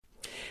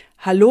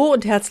Hallo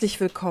und herzlich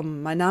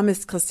willkommen. Mein Name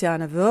ist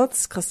Christiane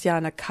Wirz,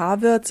 Christiane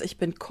K. Wirz. Ich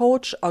bin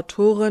Coach,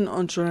 Autorin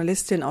und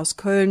Journalistin aus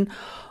Köln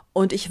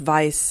und ich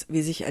weiß,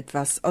 wie sich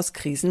etwas aus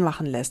Krisen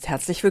machen lässt.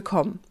 Herzlich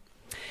willkommen.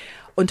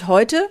 Und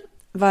heute,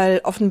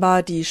 weil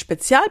offenbar die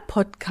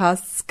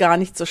Spezialpodcasts gar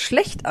nicht so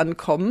schlecht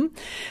ankommen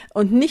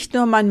und nicht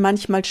nur mein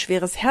manchmal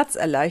schweres Herz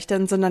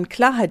erleichtern, sondern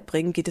Klarheit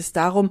bringen, geht es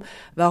darum,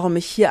 warum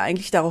ich hier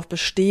eigentlich darauf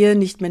bestehe,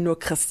 nicht mehr nur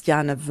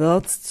Christiane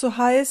Wirz zu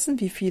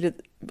heißen, wie viele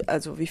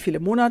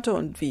Monate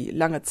und wie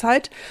lange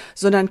Zeit,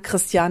 sondern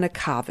Christiane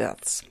K.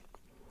 Wirz.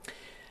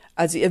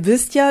 Also ihr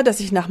wisst ja, dass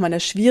ich nach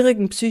meiner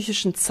schwierigen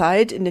psychischen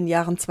Zeit in den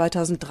Jahren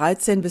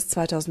 2013 bis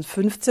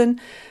 2015,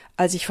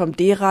 als ich vom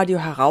D-Radio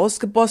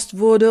herausgebosst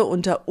wurde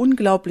unter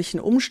unglaublichen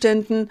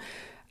Umständen,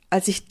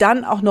 als ich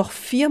dann auch noch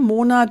 4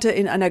 Monate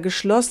in einer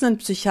geschlossenen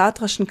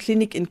psychiatrischen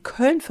Klinik in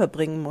Köln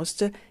verbringen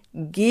musste,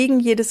 gegen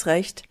jedes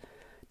Recht,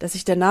 dass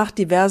ich danach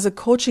diverse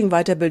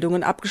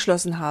Coaching-Weiterbildungen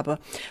abgeschlossen habe.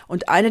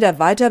 Und eine der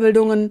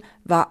Weiterbildungen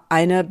war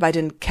eine bei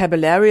den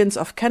Cabellarians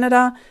of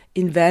Canada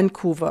in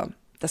Vancouver.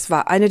 Das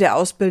war eine der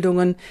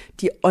Ausbildungen,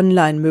 die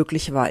online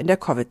möglich war in der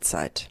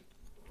Covid-Zeit.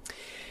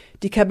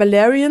 Die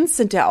Cabellarians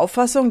sind der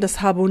Auffassung,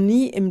 dass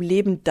Harmonie im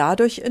Leben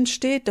dadurch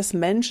entsteht, dass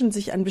Menschen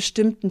sich an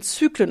bestimmten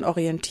Zyklen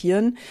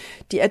orientieren,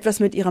 die etwas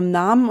mit ihrem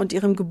Namen und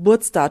ihrem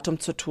Geburtsdatum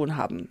zu tun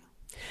haben.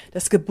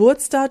 Das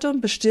Geburtsdatum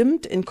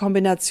bestimmt in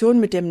Kombination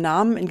mit dem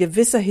Namen in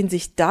gewisser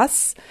Hinsicht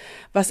das,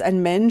 was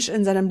ein Mensch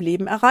in seinem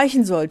Leben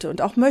erreichen sollte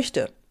und auch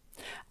möchte.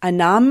 Ein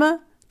Name,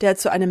 der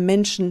zu einem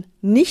Menschen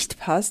nicht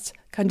passt,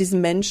 kann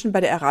diesem Menschen bei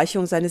der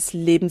Erreichung seines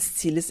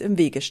Lebenszieles im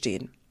Wege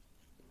stehen.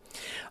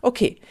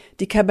 Okay,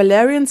 die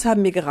Cabellarians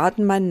haben mir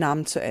geraten, meinen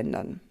Namen zu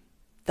ändern.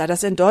 Da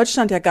das in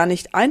Deutschland ja gar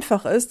nicht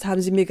einfach ist,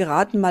 haben sie mir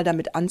geraten, mal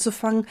damit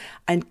anzufangen,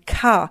 ein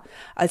K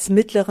als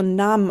mittleren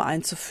Namen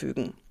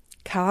einzufügen.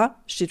 K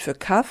steht für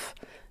Kaf,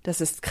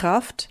 das ist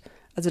Kraft,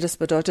 also das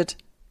bedeutet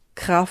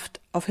Kraft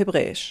auf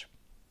Hebräisch.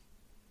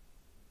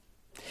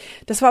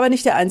 Das war aber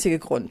nicht der einzige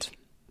Grund.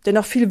 Der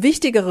noch viel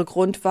wichtigere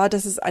Grund war,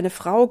 dass es eine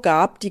Frau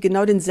gab, die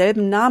genau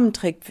denselben Namen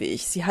trägt wie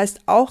ich. Sie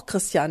heißt auch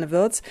Christiane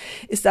Wirz,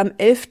 ist am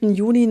 11.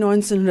 Juni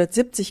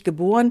 1970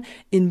 geboren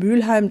in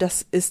Mülheim,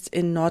 das ist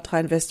in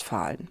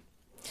Nordrhein-Westfalen.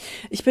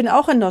 Ich bin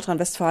auch in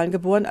Nordrhein-Westfalen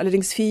geboren,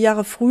 allerdings 4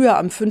 Jahre früher,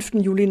 am 5.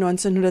 Juli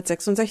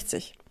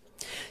 1966.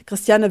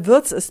 Christiane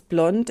Wirz ist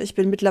blond, ich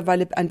bin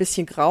mittlerweile ein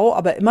bisschen grau,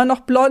 aber immer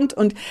noch blond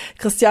und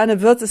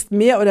Christiane Wirz ist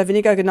mehr oder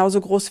weniger genauso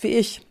groß wie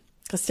ich.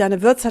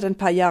 Christiane Wirz hat ein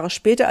paar Jahre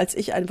später als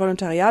ich ein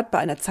Volontariat bei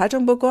einer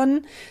Zeitung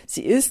begonnen.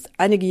 Sie ist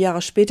einige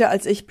Jahre später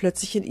als ich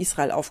plötzlich in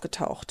Israel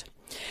aufgetaucht.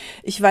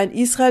 Ich war in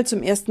Israel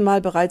zum ersten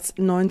Mal bereits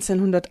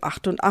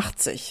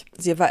 1988.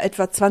 Sie war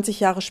etwa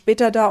 20 Jahre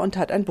später da und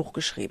hat ein Buch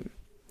geschrieben.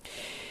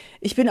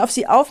 Ich bin auf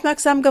sie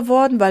aufmerksam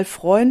geworden, weil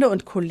Freunde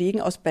und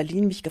Kollegen aus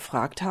Berlin mich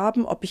gefragt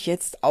haben, ob ich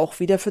jetzt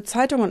auch wieder für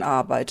Zeitungen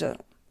arbeite.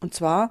 Und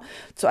zwar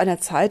zu einer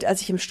Zeit,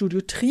 als ich im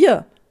Studio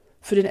Trier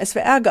für den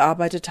SWR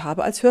gearbeitet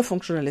habe als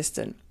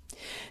Hörfunkjournalistin.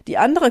 Die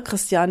andere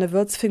Christiane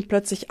Wirz fing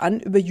plötzlich an,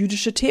 über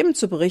jüdische Themen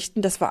zu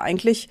berichten. Das war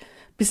eigentlich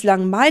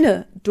bislang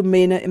meine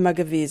Domäne immer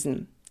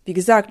gewesen. Wie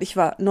gesagt, ich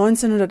war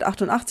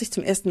 1988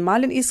 zum ersten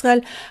Mal in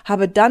Israel,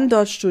 habe dann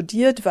dort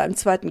studiert, war im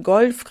Zweiten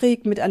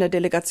Golfkrieg mit einer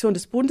Delegation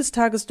des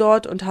Bundestages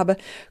dort und habe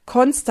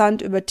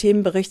konstant über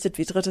Themen berichtet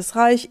wie Drittes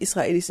Reich,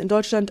 Israelis in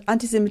Deutschland,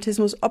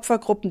 Antisemitismus,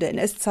 Opfergruppen der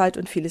NS-Zeit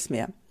und vieles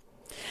mehr.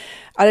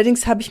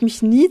 Allerdings habe ich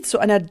mich nie zu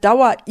einer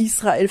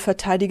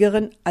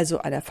Dauer-Israel-Verteidigerin, also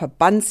einer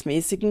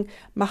verbandsmäßigen,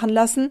 machen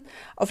lassen.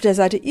 Auf der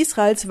Seite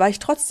Israels war ich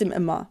trotzdem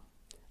immer,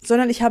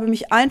 sondern ich habe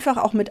mich einfach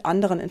auch mit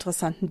anderen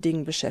interessanten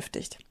Dingen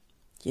beschäftigt.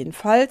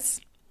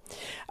 Jedenfalls,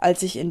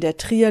 als ich in der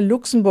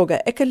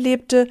Trier-Luxemburger Ecke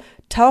lebte,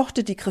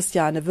 tauchte die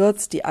Christiane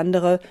Wirz, die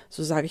andere,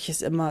 so sage ich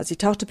es immer, sie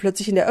tauchte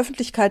plötzlich in der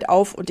Öffentlichkeit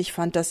auf und ich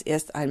fand das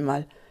erst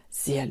einmal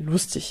sehr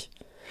lustig.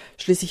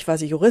 Schließlich war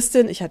sie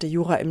Juristin, ich hatte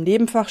Jura im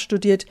Nebenfach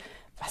studiert,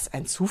 was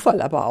ein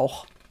Zufall aber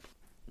auch.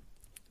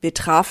 Wir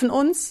trafen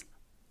uns,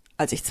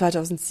 als ich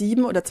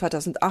 2007 oder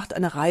 2008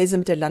 eine Reise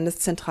mit der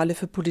Landeszentrale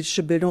für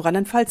politische Bildung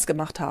Rheinland-Pfalz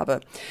gemacht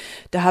habe.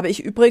 Da habe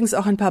ich übrigens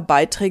auch ein paar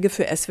Beiträge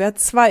für SWR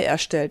 2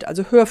 erstellt,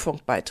 also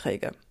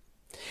Hörfunkbeiträge.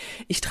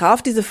 Ich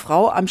traf diese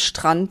Frau am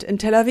Strand in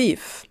Tel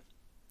Aviv.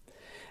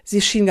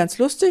 Sie schien ganz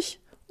lustig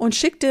und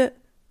schickte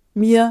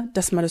mir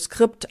das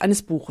Manuskript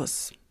eines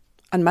Buches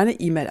an meine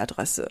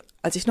E-Mail-Adresse,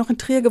 als ich noch in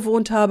Trier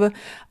gewohnt habe,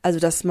 also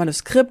das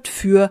Manuskript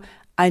für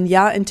Ein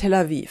Jahr in Tel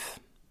Aviv.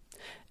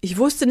 Ich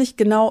wusste nicht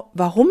genau,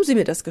 warum sie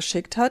mir das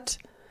geschickt hat.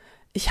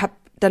 Ich habe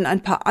dann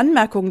ein paar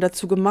Anmerkungen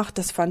dazu gemacht,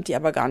 das fand die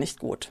aber gar nicht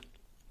gut.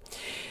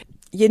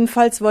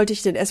 Jedenfalls wollte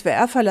ich den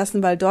SWR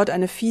verlassen, weil dort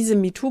eine fiese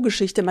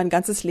MeToo-Geschichte mein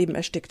ganzes Leben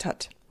erstickt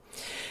hat.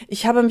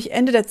 Ich habe mich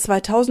Ende der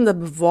 2000er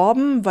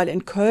beworben, weil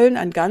in Köln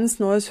ein ganz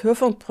neues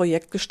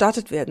Hörfunkprojekt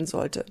gestartet werden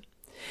sollte.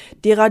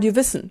 D-Radio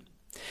Wissen.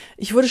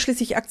 Ich wurde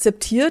schließlich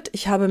akzeptiert,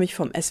 ich habe mich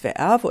vom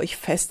SWR, wo ich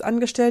fest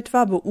angestellt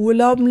war,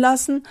 beurlauben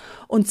lassen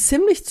und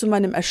ziemlich zu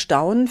meinem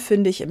Erstaunen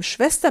finde ich im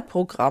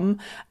Schwesterprogramm,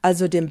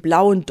 also dem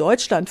blauen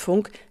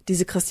Deutschlandfunk,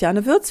 diese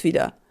Christiane Wirz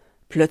wieder.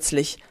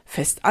 plötzlich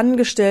fest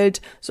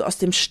angestellt, so aus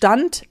dem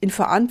Stand in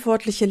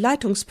verantwortliche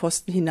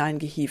Leitungsposten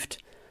hineingehievt.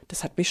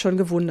 Das hat mich schon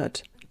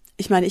gewundert.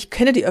 Ich meine, ich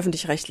kenne die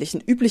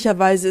Öffentlich-Rechtlichen.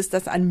 Üblicherweise ist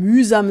das ein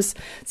mühsames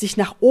sich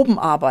nach oben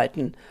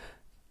arbeiten.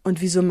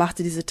 Und wieso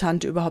machte diese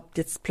Tante überhaupt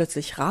jetzt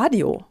plötzlich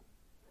Radio?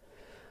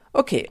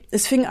 Okay,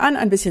 es fing an,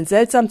 ein bisschen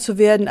seltsam zu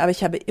werden, aber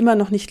ich habe immer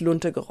noch nicht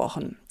Lunte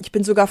gerochen. Ich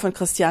bin sogar von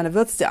Christiane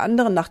Würz, der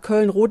anderen, nach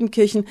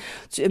Köln-Rodenkirchen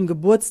zu ihrem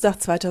Geburtstag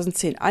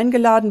 2010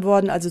 eingeladen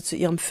worden, also zu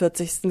ihrem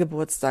 40.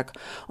 Geburtstag.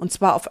 Und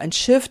zwar auf ein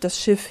Schiff, das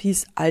Schiff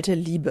hieß Alte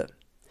Liebe.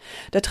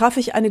 Da traf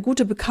ich eine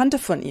gute Bekannte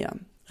von ihr,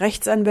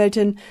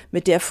 Rechtsanwältin,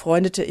 mit der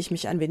freundete ich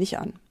mich ein wenig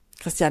an.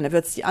 Christiane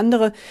Würz, die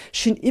andere,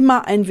 schien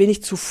immer ein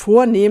wenig zu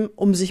vornehm,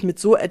 um sich mit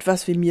so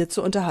etwas wie mir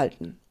zu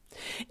unterhalten.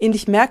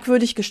 Ähnlich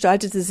merkwürdig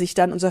gestaltete sich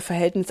dann unser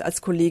Verhältnis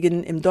als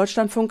Kolleginnen im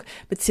Deutschlandfunk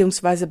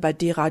bzw. bei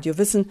D-Radio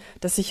Wissen,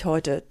 das sich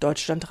heute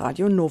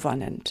Deutschlandradio Nova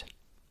nennt.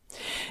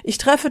 Ich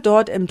treffe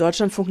dort im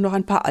Deutschlandfunk noch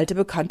ein paar alte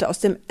Bekannte aus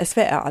dem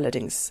SWR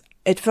allerdings.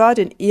 Etwa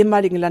den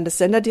ehemaligen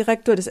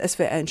Landessenderdirektor des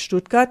SWR in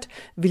Stuttgart,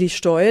 Willi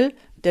Steul,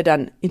 der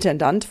dann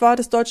Intendant war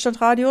des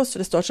Deutschlandradios,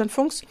 des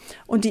Deutschlandfunks,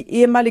 und die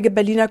ehemalige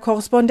Berliner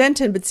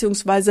Korrespondentin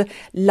bzw.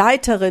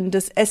 Leiterin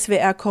des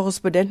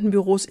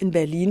SWR-Korrespondentenbüros in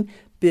Berlin,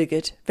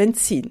 Birgit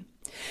Wenzin.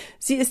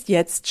 Sie ist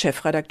jetzt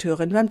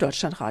Chefredakteurin beim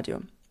Deutschlandradio.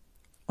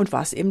 Und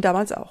war es eben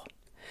damals auch.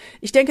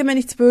 Ich denke mir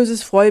nichts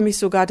Böses, freue mich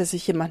sogar, dass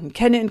ich jemanden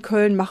kenne in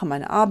Köln, mache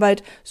meine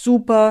Arbeit,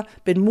 super,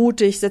 bin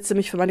mutig, setze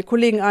mich für meine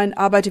Kollegen ein,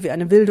 arbeite wie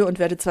eine Wilde und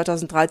werde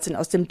 2013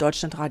 aus dem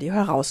Deutschlandradio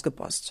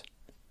herausgebost.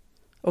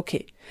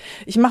 Okay,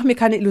 ich mache mir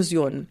keine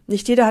Illusionen.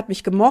 Nicht jeder hat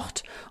mich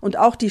gemocht und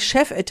auch die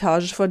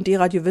Chefetage von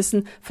D-Radio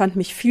Wissen fand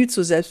mich viel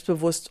zu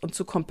selbstbewusst und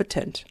zu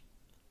kompetent.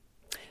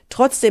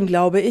 Trotzdem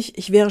glaube ich,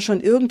 ich wäre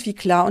schon irgendwie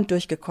klar und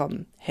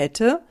durchgekommen.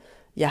 Hätte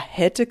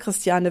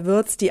Christiane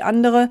Würz, die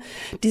andere,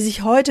 die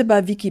sich heute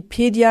bei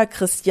Wikipedia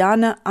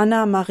Christiane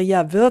Anna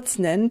Maria Würz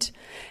nennt,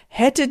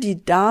 hätte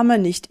die Dame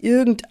nicht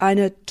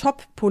irgendeine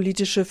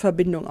top-politische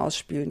Verbindung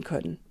ausspielen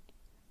können.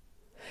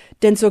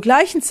 Denn zur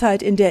gleichen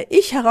Zeit, in der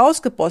ich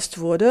herausgebost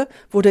wurde,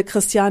 wurde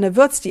Christiane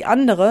Würz, die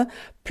andere,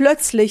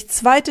 plötzlich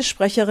zweite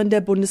Sprecherin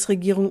der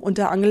Bundesregierung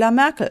unter Angela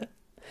Merkel.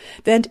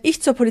 Während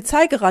ich zur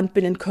Polizei gerannt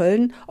bin in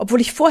Köln,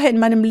 obwohl ich vorher in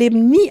meinem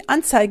Leben nie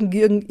Anzeigen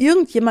gegen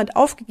irgendjemand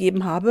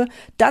aufgegeben habe,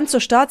 dann zur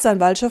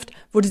Staatsanwaltschaft,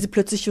 wurde sie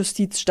plötzlich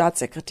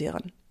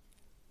Justizstaatssekretärin.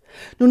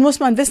 Nun muss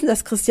man wissen,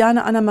 dass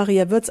Christiane Anna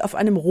Maria Würz auf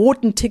einem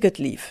roten Ticket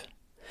lief.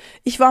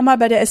 Ich war mal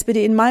bei der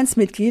SPD in Mainz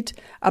Mitglied,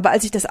 aber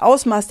als ich das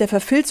Ausmaß der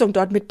Verfilzung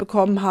dort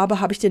mitbekommen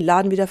habe, habe ich den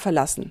Laden wieder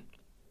verlassen.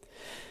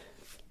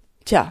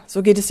 Tja,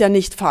 so geht es ja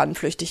nicht,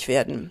 fahnenflüchtig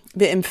werden.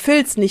 Wer im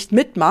Filz nicht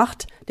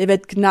mitmacht, der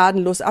wird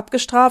gnadenlos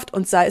abgestraft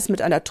und sei es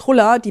mit einer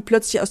Trulla, die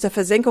plötzlich aus der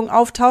Versenkung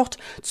auftaucht,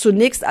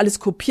 zunächst alles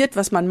kopiert,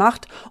 was man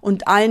macht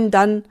und einen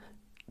dann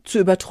zu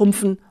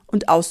übertrumpfen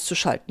und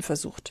auszuschalten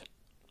versucht.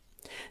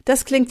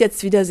 Das klingt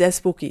jetzt wieder sehr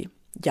spooky.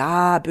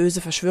 Ja,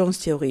 böse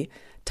Verschwörungstheorie.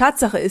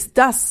 Tatsache ist,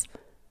 dass,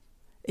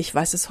 ich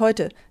weiß es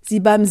heute, sie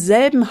beim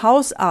selben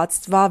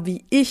Hausarzt war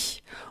wie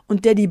ich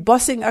und der die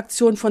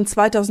Bossing-Aktion von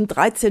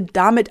 2013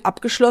 damit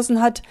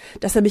abgeschlossen hat,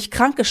 dass er mich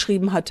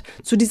krankgeschrieben hat.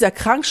 Zu dieser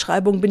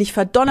Krankschreibung bin ich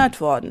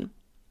verdonnert worden.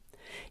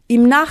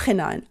 Im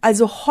Nachhinein,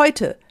 also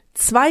heute,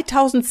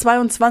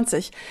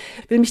 2022,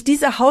 will mich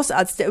dieser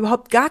Hausarzt, der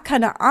überhaupt gar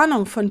keine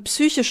Ahnung von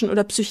psychischen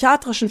oder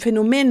psychiatrischen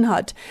Phänomenen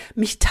hat,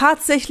 mich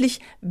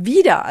tatsächlich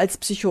wieder als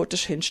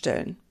psychotisch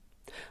hinstellen.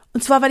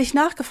 Und zwar, weil ich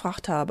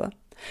nachgefragt habe.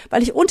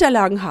 Weil ich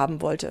Unterlagen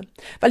haben wollte,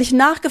 weil ich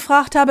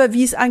nachgefragt habe,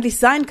 wie es eigentlich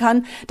sein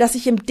kann, dass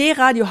ich im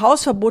D-Radio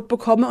Hausverbot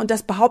bekomme und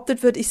dass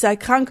behauptet wird, ich sei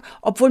krank,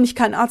 obwohl mich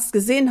kein Arzt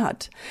gesehen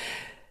hat.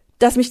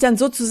 Dass mich dann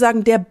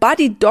sozusagen der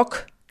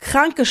Buddy-Doc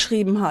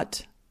krankgeschrieben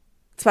hat,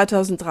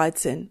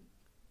 2013,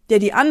 der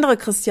die andere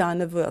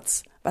Christiane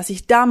Würz, was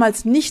ich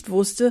damals nicht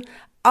wusste,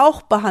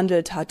 auch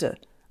behandelt hatte,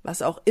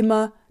 was auch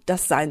immer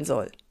das sein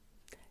soll.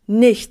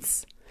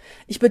 Nichts.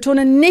 Ich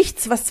betone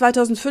nichts, was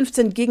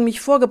 2015 gegen mich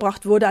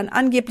vorgebracht wurde an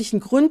angeblichen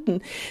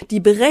Gründen, die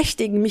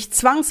berechtigen, mich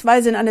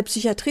zwangsweise in eine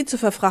Psychiatrie zu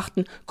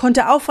verfrachten,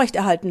 konnte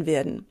aufrechterhalten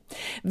werden.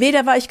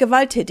 Weder war ich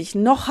gewalttätig,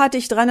 noch hatte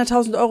ich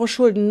 300.000 Euro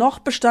Schulden, noch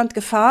bestand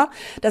Gefahr,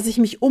 dass ich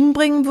mich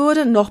umbringen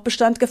würde, noch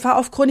bestand Gefahr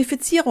auf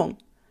Chronifizierung.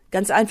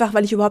 Ganz einfach,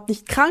 weil ich überhaupt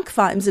nicht krank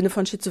war im Sinne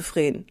von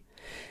Schizophren.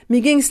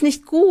 Mir ging es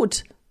nicht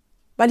gut,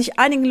 weil ich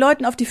einigen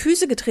Leuten auf die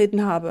Füße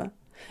getreten habe.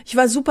 Ich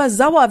war super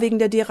sauer wegen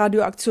der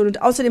D-Radio-Aktion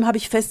und außerdem habe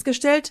ich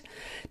festgestellt,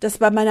 dass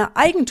bei meiner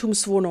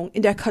Eigentumswohnung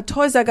in der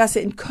Kartäusergasse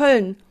in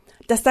Köln,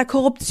 dass da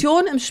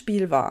Korruption im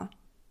Spiel war.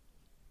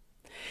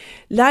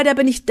 Leider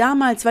bin ich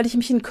damals, weil ich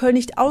mich in Köln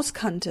nicht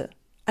auskannte,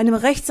 einem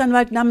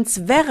Rechtsanwalt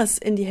namens Werres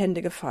in die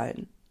Hände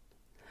gefallen.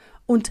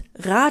 Und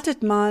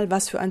ratet mal,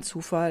 was für ein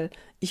Zufall.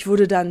 Ich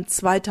wurde dann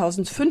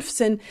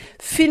 2015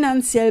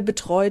 finanziell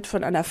betreut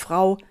von einer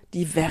Frau,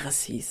 die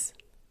Werres hieß.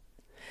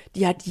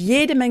 Die hat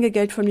jede Menge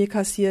Geld von mir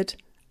kassiert,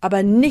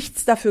 aber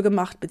nichts dafür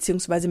gemacht,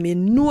 beziehungsweise mir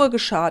nur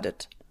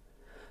geschadet.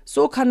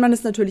 So kann man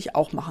es natürlich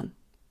auch machen.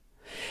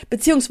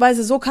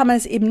 Beziehungsweise so kann man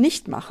es eben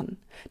nicht machen.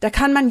 Da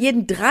kann man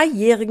jeden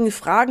Dreijährigen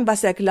fragen,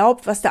 was er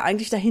glaubt, was da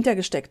eigentlich dahinter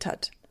gesteckt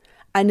hat.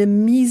 Eine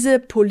miese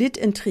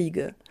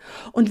Politintrige.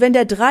 Und wenn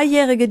der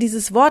Dreijährige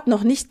dieses Wort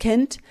noch nicht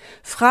kennt,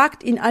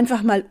 fragt ihn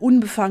einfach mal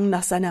unbefangen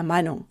nach seiner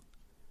Meinung.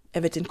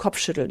 Er wird den Kopf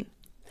schütteln.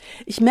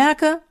 Ich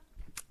merke,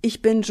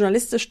 ich bin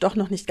journalistisch doch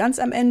noch nicht ganz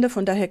am Ende,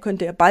 von daher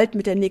könnt ihr bald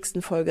mit der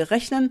nächsten Folge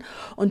rechnen.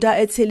 Und da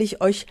erzähle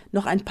ich euch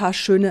noch ein paar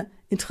schöne,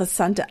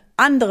 interessante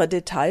andere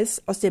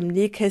Details aus dem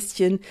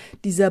Nähkästchen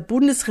dieser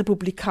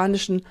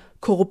bundesrepublikanischen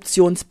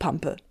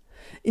Korruptionspampe.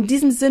 In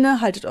diesem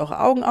Sinne, haltet eure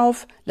Augen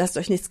auf, lasst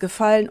euch nichts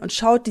gefallen und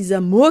schaut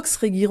dieser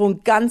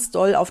Murks-Regierung ganz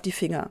doll auf die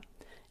Finger.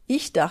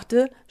 Ich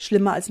dachte,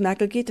 schlimmer als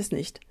Merkel geht es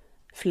nicht.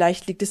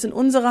 Vielleicht liegt es in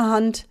unserer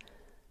Hand,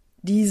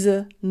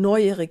 diese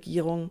neue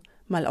Regierung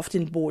mal auf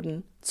den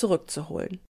Boden zurückzuholen.